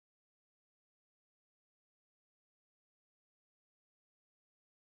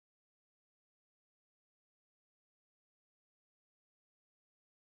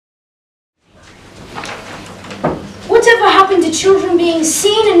to children being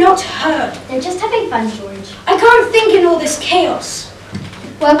seen and not heard. They're just having fun, George. I can't think in all this chaos.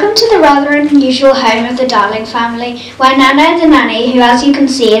 Welcome to the rather unusual home of the Darling family, where Nana the nanny, who as you can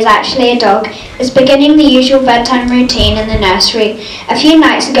see is actually a dog, is beginning the usual bedtime routine in the nursery. A few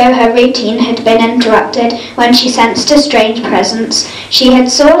nights ago her routine had been interrupted when she sensed a strange presence. She had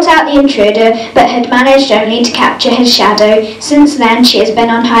sought out the intruder but had managed only to capture his shadow. Since then she has been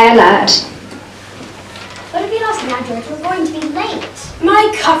on high alert. What have you lost now, George? We're going to be late.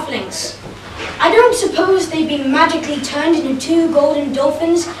 My cufflinks. I don't suppose they've been magically turned into 2 golden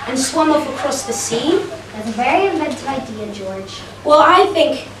dolphins and swum off across the sea? That's a very inventive idea, George. Well, I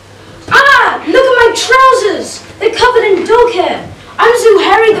think... Ah! Look at my trousers! They're covered in dog hair. I'm so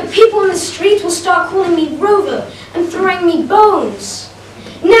hairy that people in the street will start calling me Rover and throwing me bones.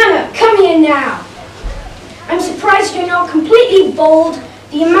 Nana, come here now. I'm surprised you're not completely bald,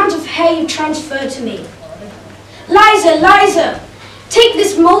 the amount of hair you've transferred to me. Liza! Take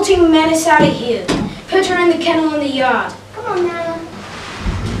this molting menace out of here. Put her in the kennel in the yard. Come on, Nana.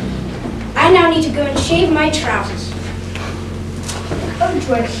 I now need to go and shave my trousers. Oh,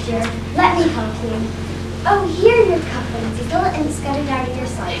 George, dear, let me help you. Oh, here are your cufflinks. You feel it and scudded out of your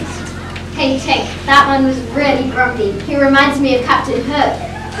sight. Hey, that one was really grumpy. He reminds me of Captain Hook.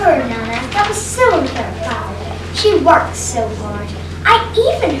 Poor Nana, that was so unfair. She worked so hard. I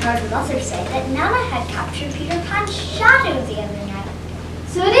even heard Mother say that Nana had captured Peter Pan's shadow the other night.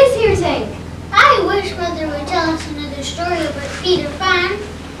 So it is your thing. I wish Mother would tell us another story about Peter Pan.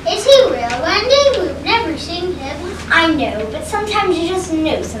 Is he real, Wendy? We've never seen him. I know, but sometimes you just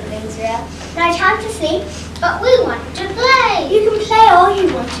know something's real. And I have to see, but we want to play. You can play all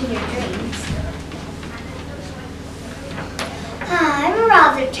you want in your dreams. I'm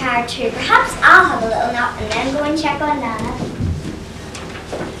rather tired too. Perhaps I'll have a little nap and then go and check on Nana.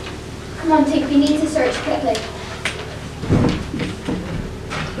 Come on, Tink, we need to search quickly.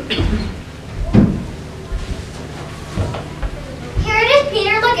 Here it is,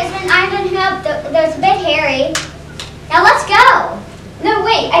 Peter. Look, it's been ironed on up. There's a bit hairy. Now let's go. No,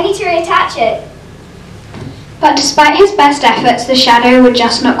 wait, I need to reattach it. But despite his best efforts, the shadow would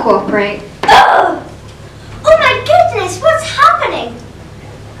just not cooperate. Ugh! Oh my goodness, what's happening?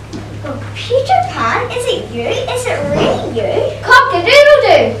 Oh, Peter Pan, is it you? Is it really you?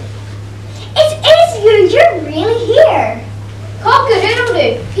 Cock-a-doodle-doo! It is you! You're really here!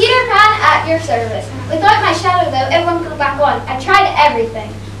 Cock-a-doodle-doo! Peter Pan at your service. Without my shadow though, everyone could go back on. I tried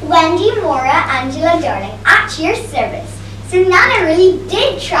everything. Wendy, Maura, Angela, Darling, at your service. So Nana really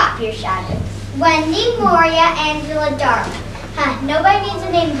did trap your shadow. Wendy, Moria, Angela, Darling. Nobody needs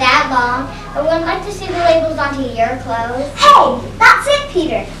a name that long. I wouldn't like to see the labels onto your clothes. Hey, that's it,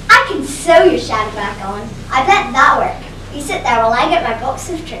 Peter. I can sew your shadow back on. I bet that'll work. You sit there while I get my box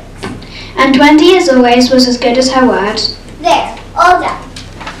of tricks. And Wendy, as always, was as good as her word. There, all done.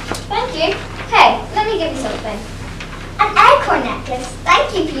 Thank you. Hey, let me give you something. An acorn necklace.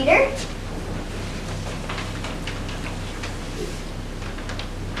 Thank you, Peter.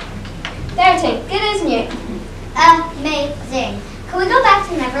 There, Tink. Good, isn't it? Amazing. Can we go back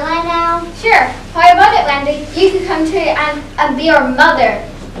to Neverland now? Sure. How about it, Wendy? You could come too and be our mother.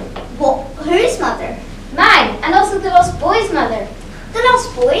 What? Whose mother? Mine, and also the Lost Boys' mother. The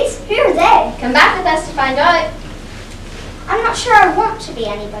Lost Boys? Who are they? Come back with us to find out. I'm not sure I want to be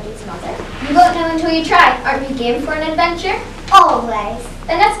anybody's mother. You won't know until you try. Aren't you game for an adventure? Always.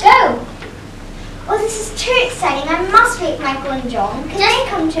 Then let's go. Oh, this is too exciting. I must wake Michael and John. Can they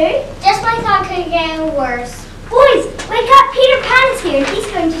come too? Just like I could get worse. Boys, wake up. Peter Pan is here and he's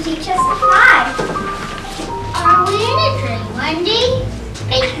going to teach us to fly. Are we in a dream, Wendy?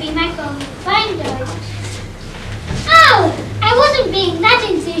 Make me, Michael. Find out. Oh, I wasn't being that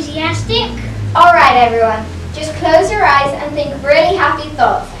enthusiastic. All right, everyone. Just close your eyes and think really happy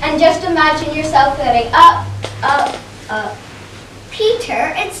thoughts. And just imagine yourself floating up, up, up.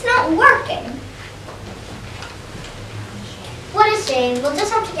 Peter, it's not working. What a shame. We'll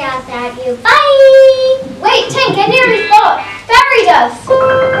just have to get out without you. Bye! Wait, Tink, I nearly thought. Fairy dust!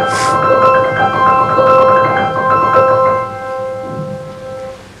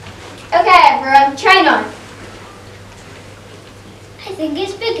 Okay, everyone, try on. I think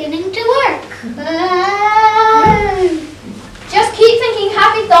it's beginning to work. Just keep thinking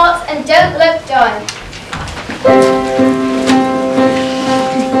happy thoughts and don't look down.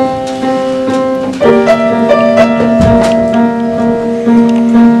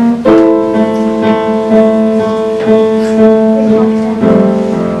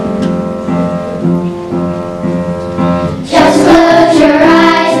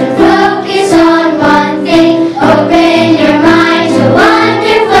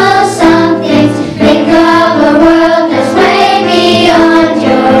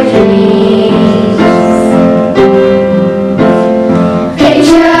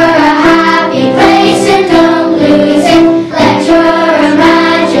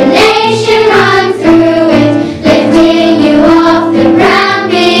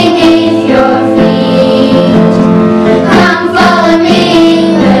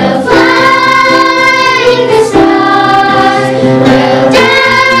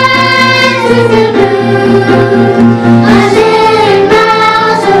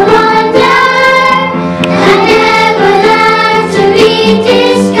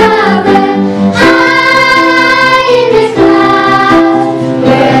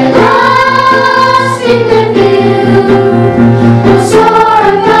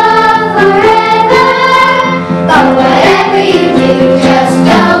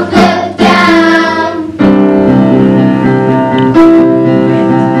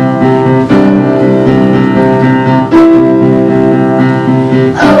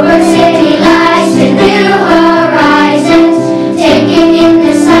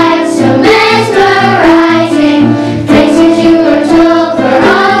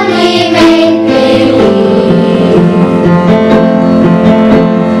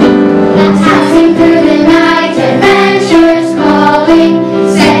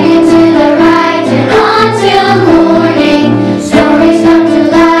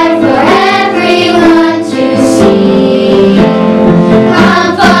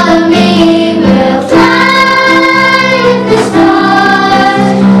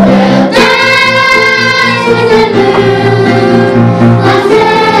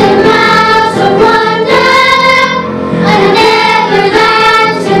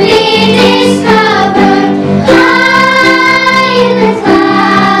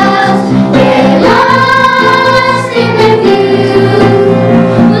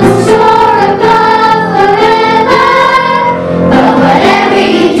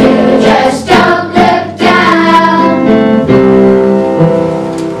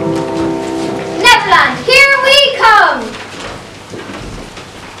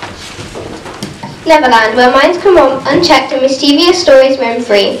 Neverland, where minds come on unchecked and mischievous stories roam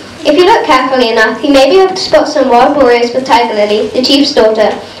free. If you look carefully enough, you may be able to spot some wild warriors with Tiger Lily, the chief's daughter,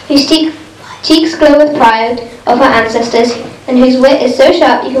 whose cheeks glow with pride of her ancestors, and whose wit is so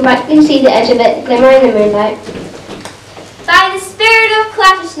sharp you can practically see the edge of it glimmer in the moonlight. By the spirit of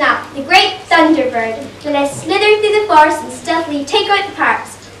Clattersnap, the great Thunderbird, let us slither through the forest and stealthily take out the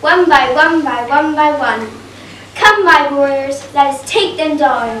parks, one by one by one by one. Come, my warriors, let us take them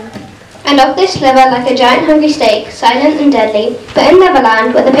down. And off they slither like a giant hungry snake, silent and deadly. But in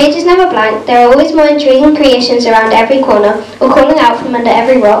Neverland, where the pages never blank, there are always more intriguing creations around every corner, or calling out from under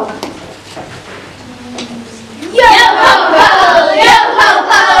every rock. Yo ho ho,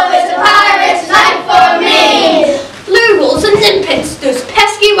 it's a pirate's life for me. Blue rolls and limpets, those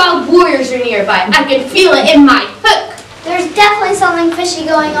pesky wild warriors are nearby. I can feel it in my hook. There's definitely something fishy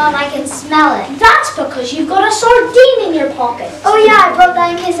going on. I can smell it. That's because you've got a sardine in your pocket. Oh yeah, I brought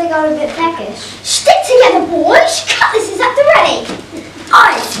that in case I got a bit peckish. Stick together, boys. Cutlass is at the ready.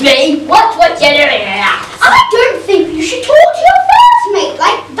 It's me. What you doing here? I don't think you should talk to your first mate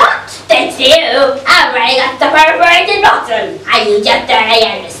like that. It's you. I've already got the perforated bottom. Are you just dirty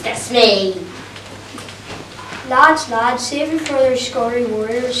and discuss me? Lads, save it for their scurry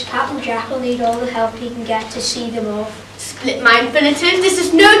warriors. Captain Jack will need all the help he can get to see them off. Split my infinitive. This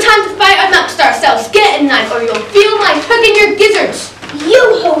is no time to fight amongst ourselves. Get in line or you'll feel my hook in your gizzards. You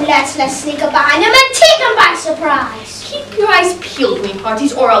ho, let's sneak up behind him and take him by surprise. Keep your eyes peeled, me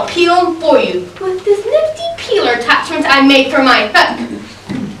hearties, or I'll peel 'em for you. With this nifty peeler attachment I made for my hook.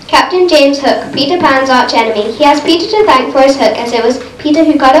 Captain James Hook, Peter Pan's arch enemy. He has Peter to thank for his hook, as it was Peter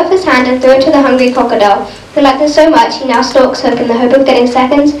who cut off his hand and threw it to the hungry crocodile, who liked it so much he now stalks Hook in the hope of getting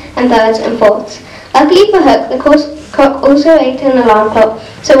seconds and thirds and fourths. Luckily for Hook, the cock also ate an alarm clock,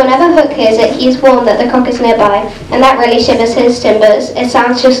 so whenever Hook hears it, he is warned that the cock is nearby, and that really shivers his timbers. It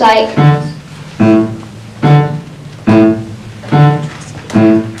sounds just like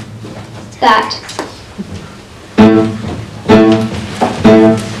that.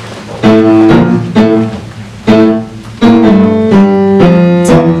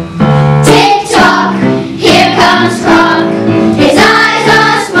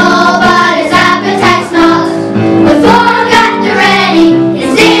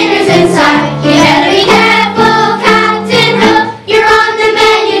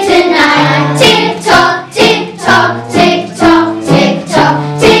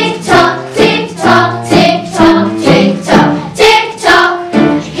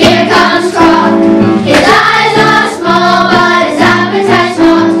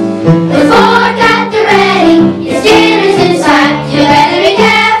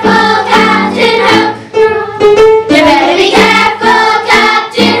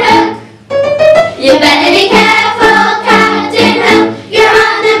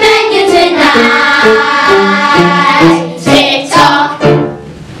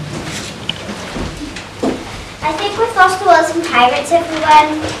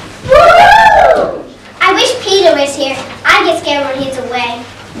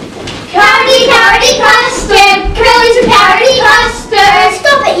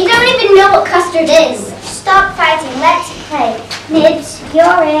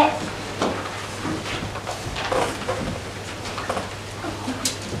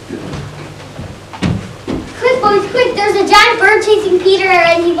 Quick, there's a giant bird chasing Peter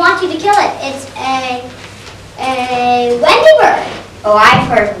and he wants you to kill it. It's a Wendy bird. Oh, I've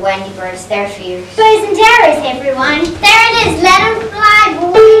heard of Wendy birds. They're fierce. Boys and terrors, everyone. There it is. Let him fly,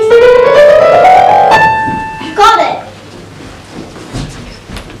 boys. Got it.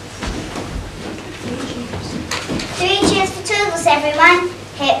 3 cheers for Toodles, everyone.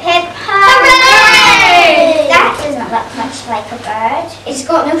 Hip, hip, hooray! That doesn't look much like a bird. It's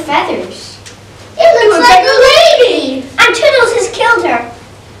got no feathers. It looks like a lady! And Toodles has killed her.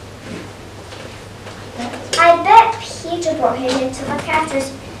 I bet Peter brought him in to look after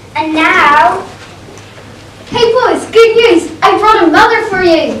us. And now... Hey boys, good news! I brought a mother for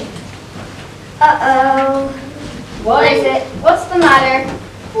you! Uh-oh. What is it? What's the matter?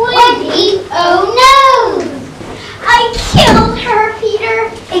 Wendy? Oh no! I killed her, Peter.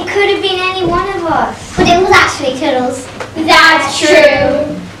 It could have been any one of us. But it was actually Toodles. That's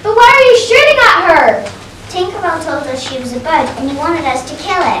true. But why are you shooting at her? Tinkerbell told us she was a bird and he wanted us to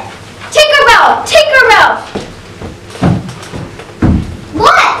kill it. Tinkerbell! Tinkerbell!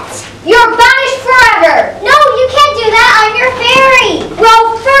 What? You're banished forever! No, you can't do that. I'm your fairy.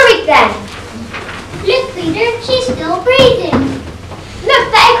 Well, furry then. Look, Peter, she's still breathing. Look,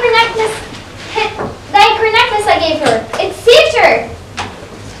 the acorn necklace. The acorn necklace I gave her. It saved her.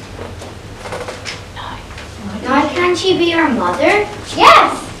 Now can't she be our mother?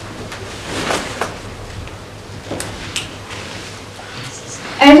 Yes.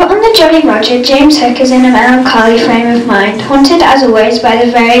 Over on the Jolly Roger, James Hook is in a melancholy frame of mind, haunted as always by the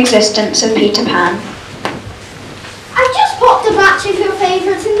very existence of Peter Pan. I've just popped a batch of your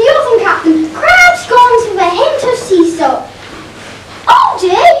favourites in the oven, Captain. Crabs, scones with a hint of sea salt. Oh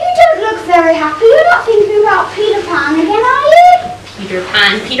dear, you don't look very happy. You're not thinking about Peter Pan again, are you?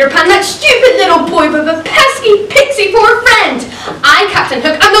 Peter Pan, that stupid little boy with a pesky pixie for a friend. I, Captain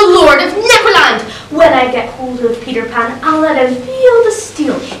Hook, am the Lord of Neverland. When I get hold of Peter Pan, I'll let him feel the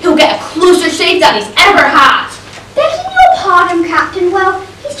steel. He'll get a closer shave than he's ever had. Begging your pardon, Captain, well,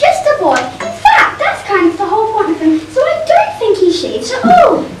 he's just a boy. In fact, that's kind of the whole point of him, so I don't think he shaves at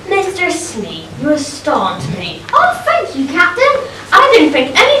all. Mr. Smee, you astound me. Oh, thank you, Captain. I didn't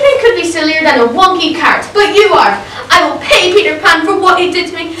think anything could be sillier than a wonky carrot, but you are. I will pay Peter Pan for what he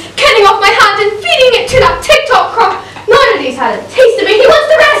did to me, cutting off my hand and feeding it to that TikTok crop. Now that he's had a taste of me, he wants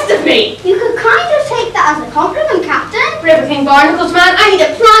the rest of me. You could kind of take that as a compliment, Captain. River King Barnacles, man, I need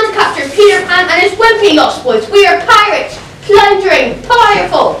a plan to capture Peter Pan and his wimpy lost boys. We are pirates, plundering,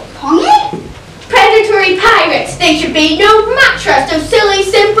 powerful. Pongy? Predatory pirates, they should be. No match for us, those silly,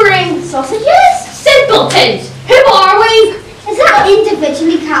 simpering Sausages? simpletons. Who are we? Is that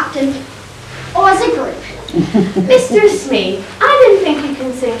individually, Captain? Or as a group? Mr. Smee, I didn't think you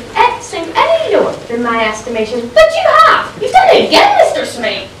can sing any lower than my estimation, but you have. You've done it again, Mr.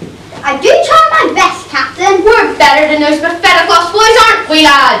 Smee. I do try my best, Captain. We're better than those pathetic lost boys, aren't we,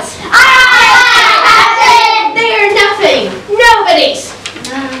 lads? Captain! They are nothing. Nobodies.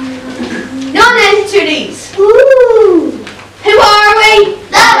 Non-entities. Ooh. Who are we?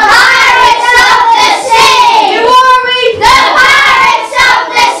 The Pirates of the Sea! Who are we? The Pirates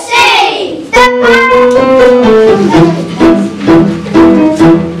of the Sea!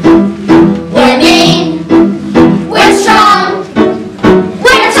 We're mean, we're strong,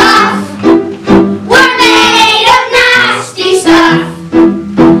 we're tough, we're made of nasty stuff.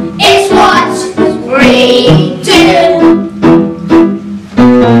 It's what we do.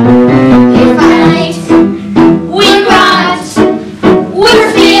 We fight, we grunt, we're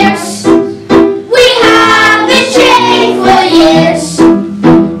fierce, we have been chained for years.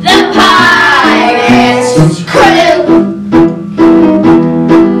 The Pirates crew.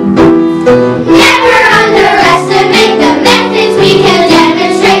 Never underestimate the methods we can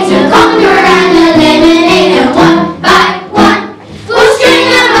demonstrate to conquer and eliminate them one by one. We'll string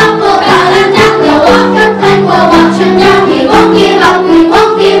them up, we'll cut them down, we'll walk the plank, we'll watch them down. We won't give up, we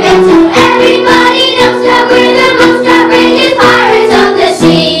won't give in till everybody knows that we're the most outrageous pirates of the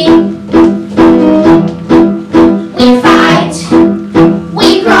sea. We fight, we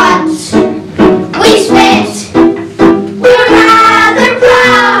grunt, we spit, we're rather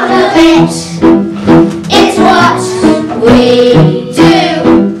proud of it. It's what we do.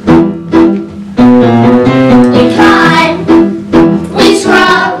 We climb, we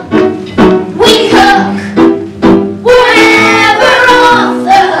scrub, we cook, we're never off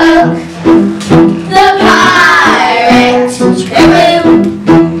the hook. The Pirates crew.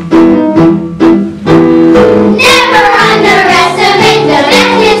 Never underestimate the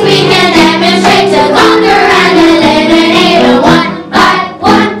methods we can demonstrate to conquer and eliminate them one by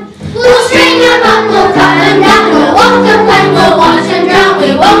one. We'll string them up, we'll cut them down, we'll walk the plank, we'll watch them drown. We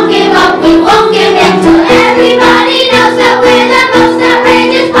won't give up, we won't give in till everybody knows that we're the most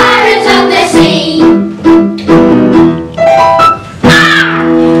outrageous pirates of the sea.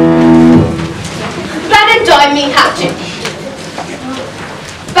 Valentine me hatchet.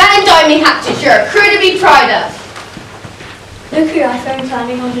 Valentine me hatchet, you're a crew to be proud of. Look who I found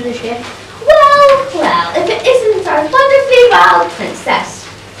standing under the ship. Well, if it isn't our wonderfully wild princess.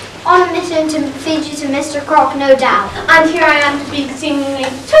 On a mission to feed you to Mr. Croc, no doubt. And here I am to be seemingly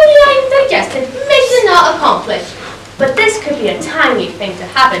totally undigested, mission not accomplished. But this could be a timely thing to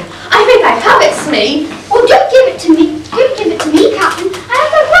happen. I think I have it, Smee. Oh, don't give it to me. Don't give it to me, Captain. I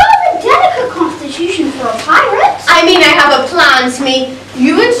have a rather delicate constitution for a pirate. I mean, I have a plan, Smee.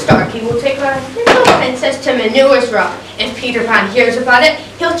 You and Starkey will take our little princess to Manua's Rock. If Peter Pan hears about it,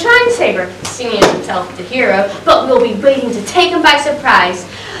 he'll try and save her, seeing himself the hero, but we'll be waiting to take him by surprise.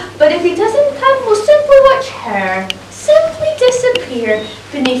 But if he doesn't come, we'll simply watch her simply disappear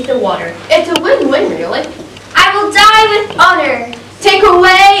beneath the water. It's a win-win, really. I will die with honor. Take her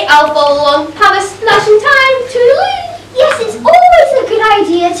away, I'll follow along. Have a splashing time, toodaloo. Yes, it's always a good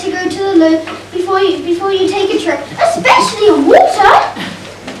idea to go to the loo before you take a trip, especially on water.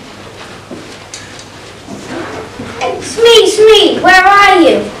 Smee, where are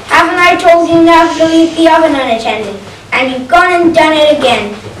you? Haven't I told you not to leave the oven unattended? And you've gone and done it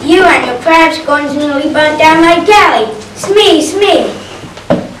again. You and your crab scones nearly burnt down my galley. Smee.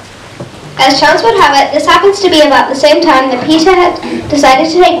 As chance would have it, this happens to be about the same time that Peter had decided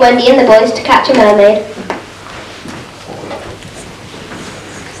to take Wendy and the boys to catch a mermaid.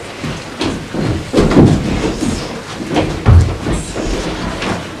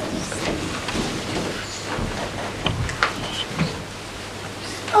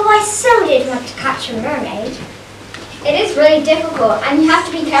 Oh, I so did want to catch a mermaid. It is really difficult, and you have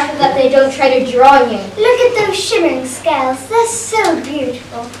to be careful that they don't try to drown you. Look at those shimmering scales. They're so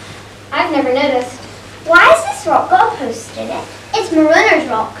beautiful. I've never noticed. Why has this rock got a post in it? It's Marunner's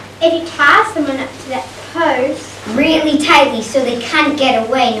rock. If you tie someone up to that post, Really tightly so they can't get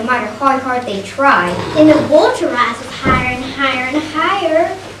away no matter how hard they try. then the water rises higher and higher and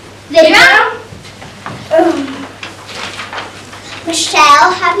higher. They drown.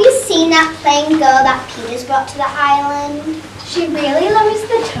 Michelle, have you seen that plain girl that Peter's brought to the island? She really loves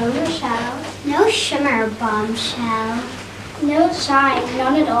the toe, Michelle. No shimmer, bombshell. No shine,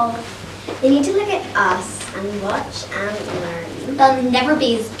 none at all. They need to look at us and watch and learn. They'll never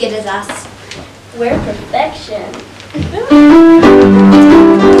be as good as us. We're perfection.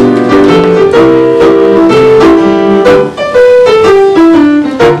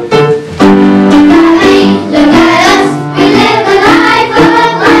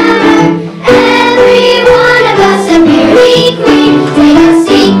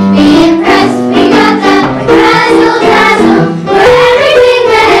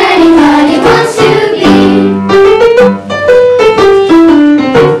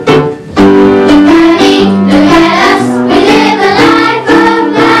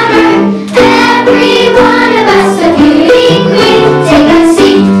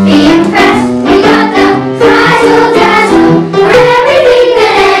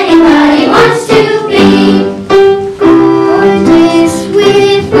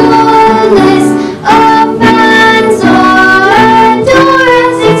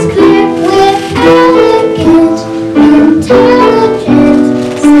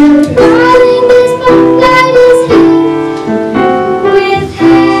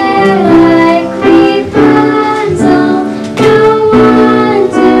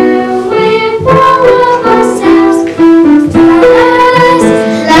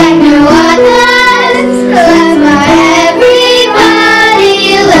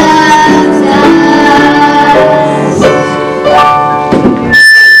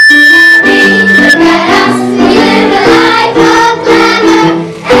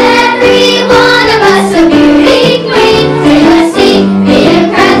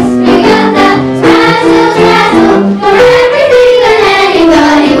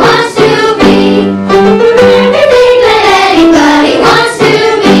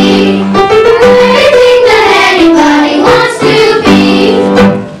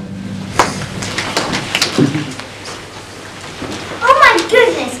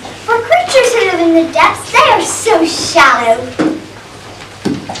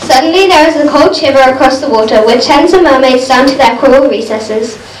 Suddenly there is a cold shiver across the water, which sends the mermaids down to their cruel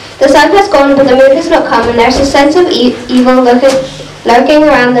recesses. The sun has gone, but the moon has not come, and there is a sense of evil lurking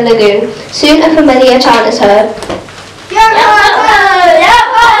around the lagoon. Soon a familiar chant is heard. It's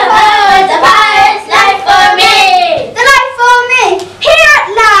a pirate's life for me! The life for me! Here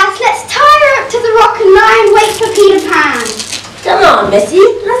at last! Let's tie her up to the rock and lie and wait for Peter Pan. Come on, Missy.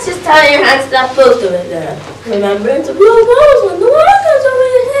 Let's just tie your hands to that post over there. Remember to blow bubbles when the water comes over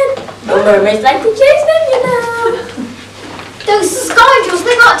your head. The mermaids like to chase them, you know. Those scoundrels,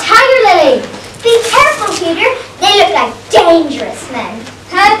 they got Tiger Lily. Be careful, Peter. They look like dangerous men.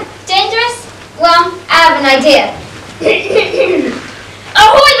 Huh? Dangerous? Well, I have an idea.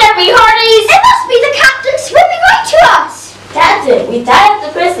 Ahoy there, wee hearties! It must be the captain swimming right to us. Captain, we tie up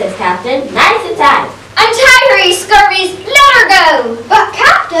the princess, Captain. Nice and tight. Untie her, you scurvies! Let her go! But,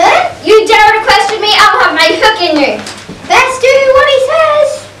 Captain, You dare to question me, I'll have my hook in you! best do what he says.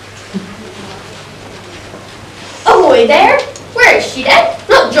 Ahoy there! Where is she then?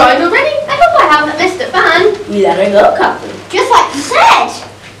 Not drowned already? I hope I haven't missed a fan. We let her go, Captain. Just like you said.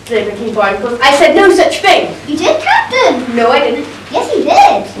 Liberty Barnacles, I said no such thing. You did, Captain. No, I didn't. Yes, you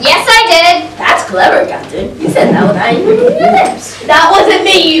did. Yes, I did! That's clever, Captain. You said that without even moving your lips. That wasn't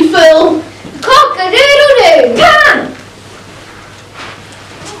me, you fool. Cock-a-doodle-doo! Can!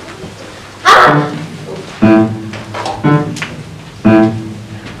 Ah!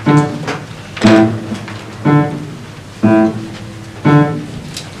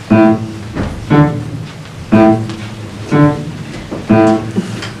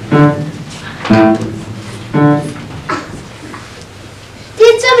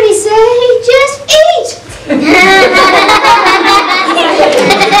 Did somebody say just eat?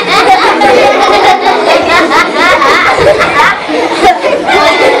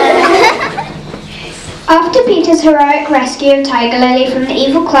 After Peter's heroic rescue of Tiger Lily from the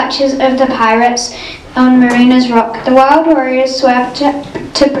evil clutches of the pirates on Marina's Rock, the wild warriors swear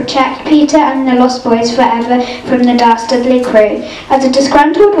to protect Peter and the Lost Boys forever from the dastardly crew. As a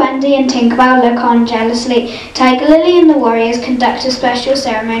disgruntled Wendy and Tinkerbell look on jealously, Tiger Lily and the warriors conduct a special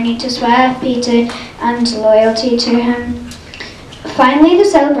ceremony to swear Peter and loyalty to him. Finally, the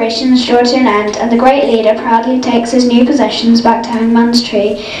celebrations draw to an end, and the great leader proudly takes his new possessions back to Hangman's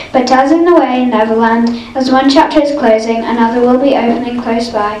Tree. But as in the way in Neverland, as one chapter is closing, another will be opening close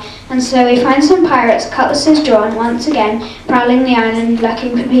by, and so we find some pirates, cutlasses drawn, once again, prowling the island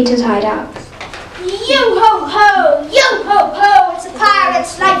looking for Peter's hideout. Yo-ho-ho! Yo-ho-ho! It's a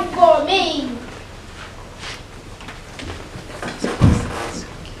pirate's life for me!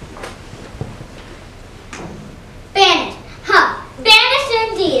 Banished. Huh.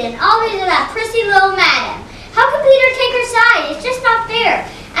 Banished indeed, and all because of that prissy little madam. How can Peter take her side? It's just not fair.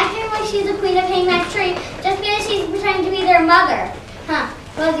 Acting like she's the queen of Hangman's Tree just because she's pretending to be their mother. Huh.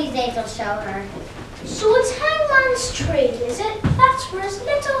 One of these days I'll show her. So it's Hangman's Tree, is it? That's where his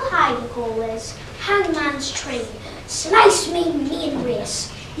little hide-and-hole is. Hangman's Tree. Slice me and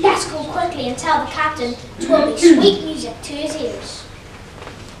race. Let's go quickly and tell the captain 'twill be sweet music to his ears.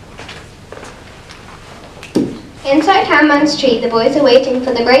 Inside Hangman's Tree, the boys are waiting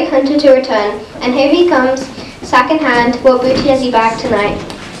for the great hunter to return, and here he comes, sack in hand. What booty has he bagged tonight?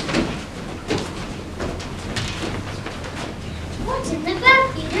 What's in the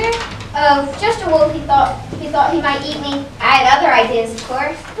bag, Peter? Oh, just a wolf. He thought he might eat me. I had other ideas, of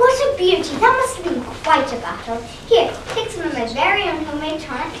course. What a beauty. That must have been quite a battle. Here, take some of my very own homemade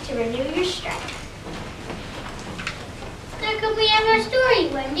tonic to renew your strength. There could be another story,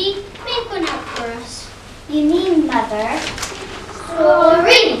 Wendy. Make one up for us. You mean Mother?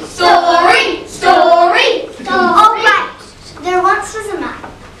 Story! Story! Story! All right. There once was a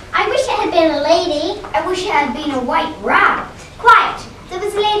man. I wish it had been a lady. I wish it had been a white rat. Quiet. There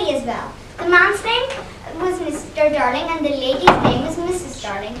was a lady as well. The man's name was Mr. Darling and the lady's name was Mrs.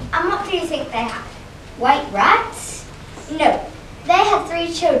 Darling. And what do you think they had? White rats? No. They had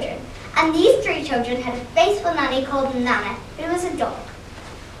 3 children. And these 3 children had a faithful nanny called Nana, who was a dog.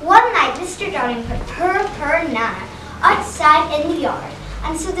 One night, Mr. Darling put purr Nana outside in the yard,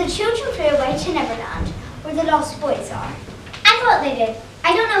 and so the children flew away to Neverland, where the Lost Boys are. I thought they did.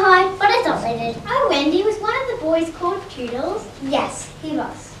 I don't know how, but I thought they did. Oh, Wendy, was one of the boys called Toodles? Yes, he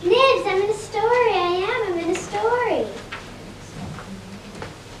was. Nibs, I'm in a story. I'm in a story.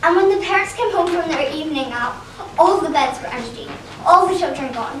 And when the parents came home from their evening out, all the beds were empty, all the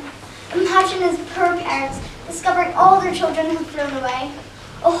children gone. Imagine his poor parents discovering all their children had flown away.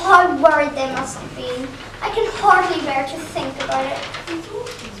 Oh, how worried they must have been. I can hardly bear to think about it.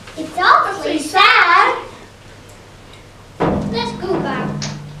 It's awfully sad. Let's go back.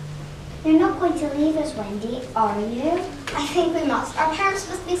 You're not going to leave us, Wendy, are you? I think we must. Our parents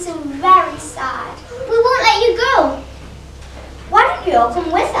must be so very sad. We won't let you go. Why don't you all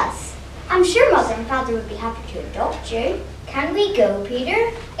come with us? I'm sure Mother and Father would be happy to adopt you. Can we go,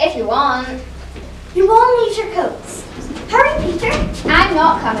 Peter? If you want. You all need your coats. Hurry, Peter. I'm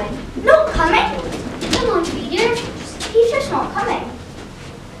not coming. Not coming? Come on, Peter. Peter's not coming.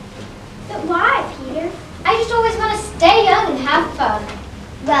 But why, Peter? I just always want to stay young and have fun.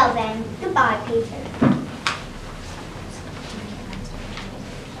 Well then, goodbye, Peter.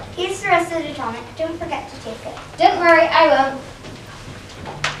 Here's the rest of the tonic. Don't forget to take it. Don't worry, I won't.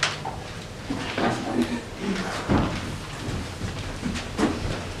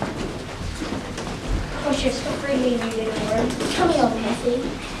 Oh, shit, stop reading, you little worm. Come here, Matthew.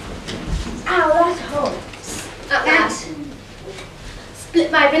 Ow, that's hot. At last.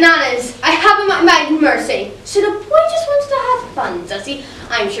 Split my bananas. I haven't my mind mercy. So the boy just wants to have fun, does he?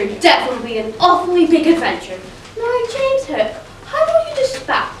 I'm sure that will be an awfully big adventure. Lord James Hook, how will you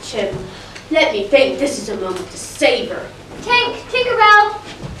dispatch him? Let me think, this is a moment to savor. Tinkerbell,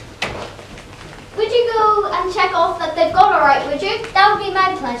 would you go and check off that they've got all right, would you? That would be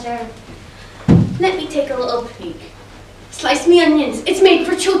my pleasure. Let me take a little peek. Slice me onions. It's made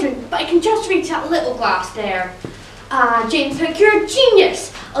for children, but I can just reach that little glass there. Ah, James Hook, you're a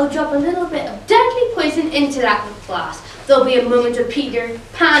genius. I'll drop a little bit of deadly poison into that glass. There'll be a moment of Peter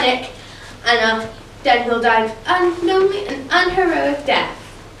panic, and then he'll die an lonely and unheroic death.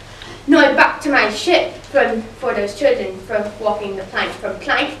 Now back to my ship for those children from walking the plank from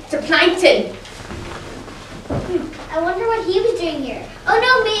plank to plankton. I wonder what he was doing here. Oh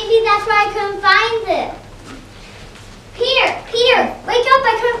no, maybe that's why I couldn't find it. Peter, wake up,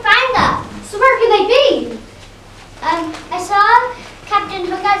 I couldn't find that. So where could they be? I saw Captain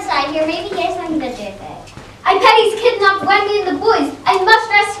Hook outside here. Maybe he has something to do with it. I bet he's kidnapped Wendy and the boys. I must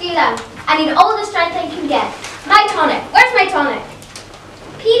rescue them. I need all the strength I can get.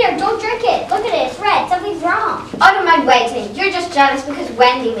 Nothing's wrong. I don't mind waiting. You're just jealous because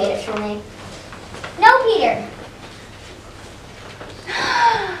Wendy made it for me. No, Peter.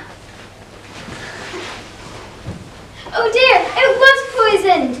 Oh dear, it was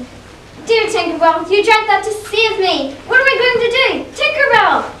poisoned. Dear Tinkerbell, you drank that to save me. What am I going to do?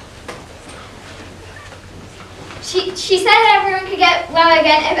 Tinkerbell! She said everyone could get well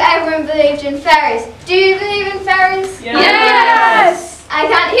again if everyone believed in fairies. Do you believe in fairies? Yes! I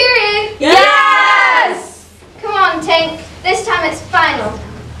can't hear you. Yes! Come on, Tink. This time it's final.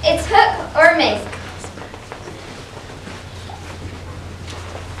 It's Hook or me.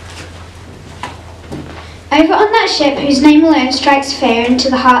 Over on that ship, whose name alone strikes fear into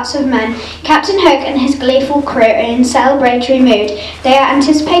the hearts of men, Captain Hook and his gleeful crew are in celebratory mood. They are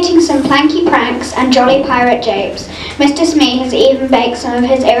anticipating some planky pranks and jolly pirate japes. Mr. Smee has even baked some of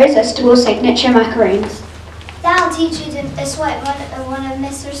his irresistible signature macaroons. That'll teach you to sweat one of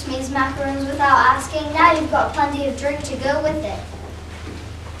Mr. Smee's macaroons without asking. Now you've got plenty of drink to go with it.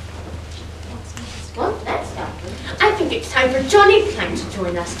 Well, that's something. I think it's time for Johnny Plank to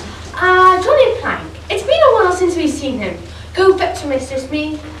join us. Johnny Plank, it's been a while since we've seen him. Go fetch Mr.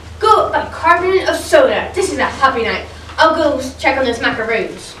 Smee. Go up by carbonate of soda. This is a happy night. I'll go check on those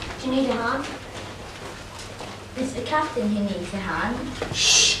macaroons. Do you need a hand? It's the captain who needs a hand.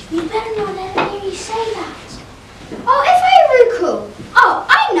 Shh! You better not let him hear you say that. Oh, if I recall. Oh,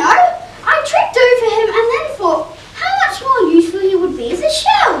 I know. I tripped over him and then thought how much more useful he would be as a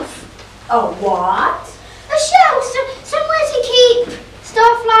shelf. Oh, what? A shelf, somewhere to keep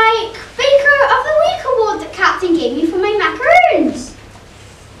stuff like Baker of the Week award that Captain gave me for my macaroons.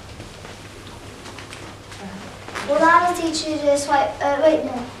 Well, that'll teach you to swipe. Wait,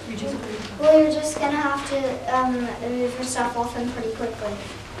 no. Well, you're just gonna have to move your stuff off him pretty quickly.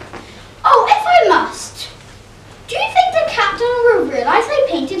 Oh, if I must. Do you think the captain will realize I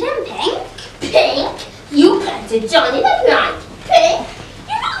painted him pink? Pink? You planted Johnny the Plank. Pink?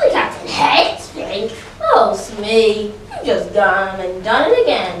 You know the captain hates pink. Oh, Smee, you just done and done it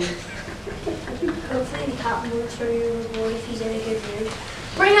again. Hopefully the captain will throw you reward if he's in a good mood.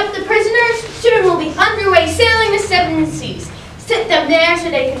 Bring up the prisoners. Soon we'll be underway sailing the seven seas. Sit them there so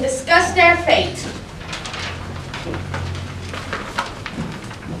they can discuss their fate.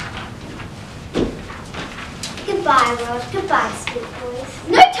 Goodbye, Rod. Goodbye, sweet boys.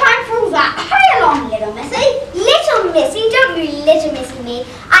 No time for all that. Hurry along, little missy. Little missy? Don't you little missy me.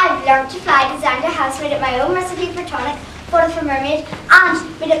 I've learned to fly, designed a house, made up my own recipe for tonic, fought for mermaid,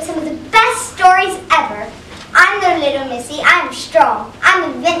 and made up some of the best stories ever. I'm no little missy. I'm strong. I'm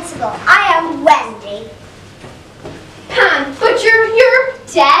invincible. I am Wendy. Pan, but you're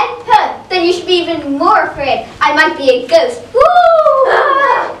dead? Huh, then you should be even more afraid. I might be a ghost. Woo!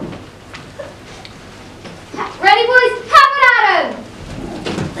 Ready, boys? Have it at 'em!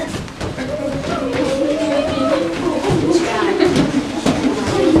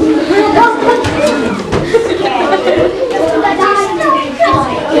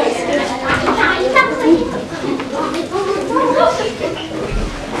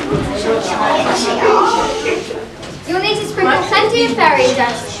 You'll need to sprinkle plenty of fairy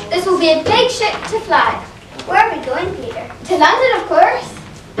dust. This will be a big ship to fly. Where are we going, Peter? To London, of course.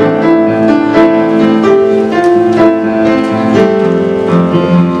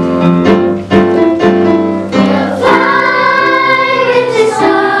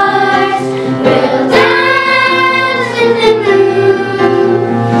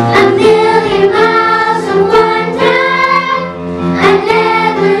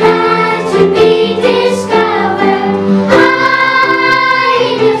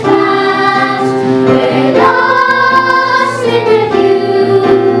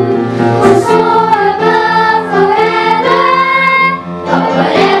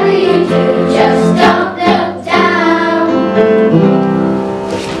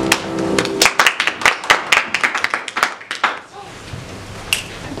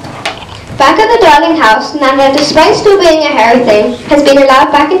 Back at the Darling house, Nana, despite still being a hairy thing, has been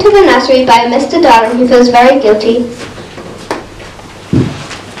allowed back into the nursery by Mr. Darling, who feels very guilty.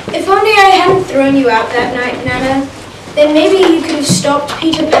 If only I hadn't thrown you out that night, Nana, then maybe you could have stopped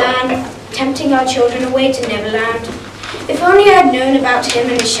Peter Pan tempting our children away to Neverland. If only I had known about him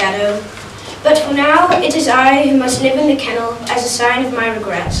and his shadow. But for now, it is I who must live in the kennel as a sign of my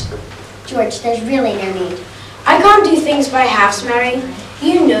regret. George, there's really no need. I can't do things by halves, Mary.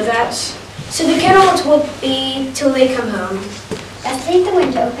 You know that. So the kennel will be till they come home. Let's leave the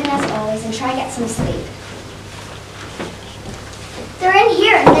window open as always and try get some sleep. They're in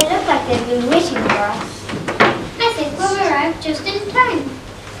here and they look like they've been waiting for us. I think we'll arrive just in time.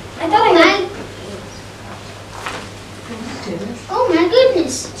 I thought I heard... Oh my goodness,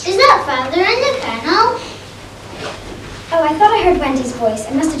 Goodness, is that Father in the kennel? Oh, I thought I heard Wendy's voice.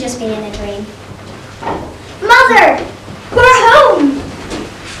 I must have just been in a dream. Mother! We're home!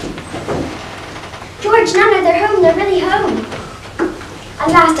 George, Nana, they're home. They're really home. At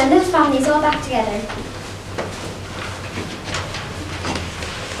last, our little family's all back together.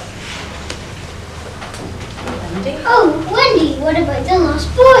 Oh, Wendy, what about the lost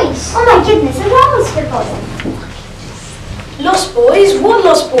boys? Oh my goodness, I've almost forgotten. Lost boys? What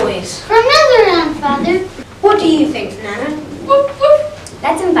lost boys? From Netherland, Father. What do you think, Nana?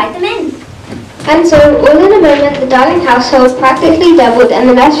 Let's invite them in. And so, all in a moment, the Darling household practically doubled, and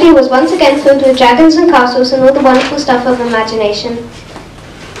the nursery was once again filled with dragons and castles and all the wonderful stuff of imagination.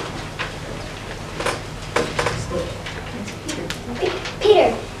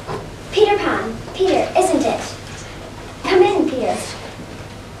 Peter Pan. Peter, isn't it? Come in, Peter.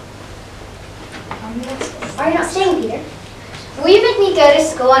 Are you not staying, Peter? Will you make me go to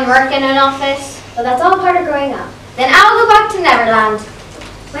school and work in an office? Well, that's all part of growing up. Then I'll go back to Neverland.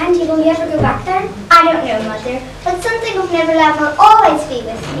 Wendy, will you ever go back there? I don't know, Mother, but something of Neverland will always be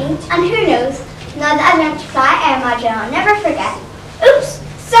with me. And who knows, now that I've learned to fly, I imagine I'll never forget. Oops,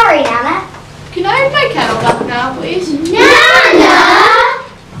 sorry, Nana. Can I have my kettle back now, please? No!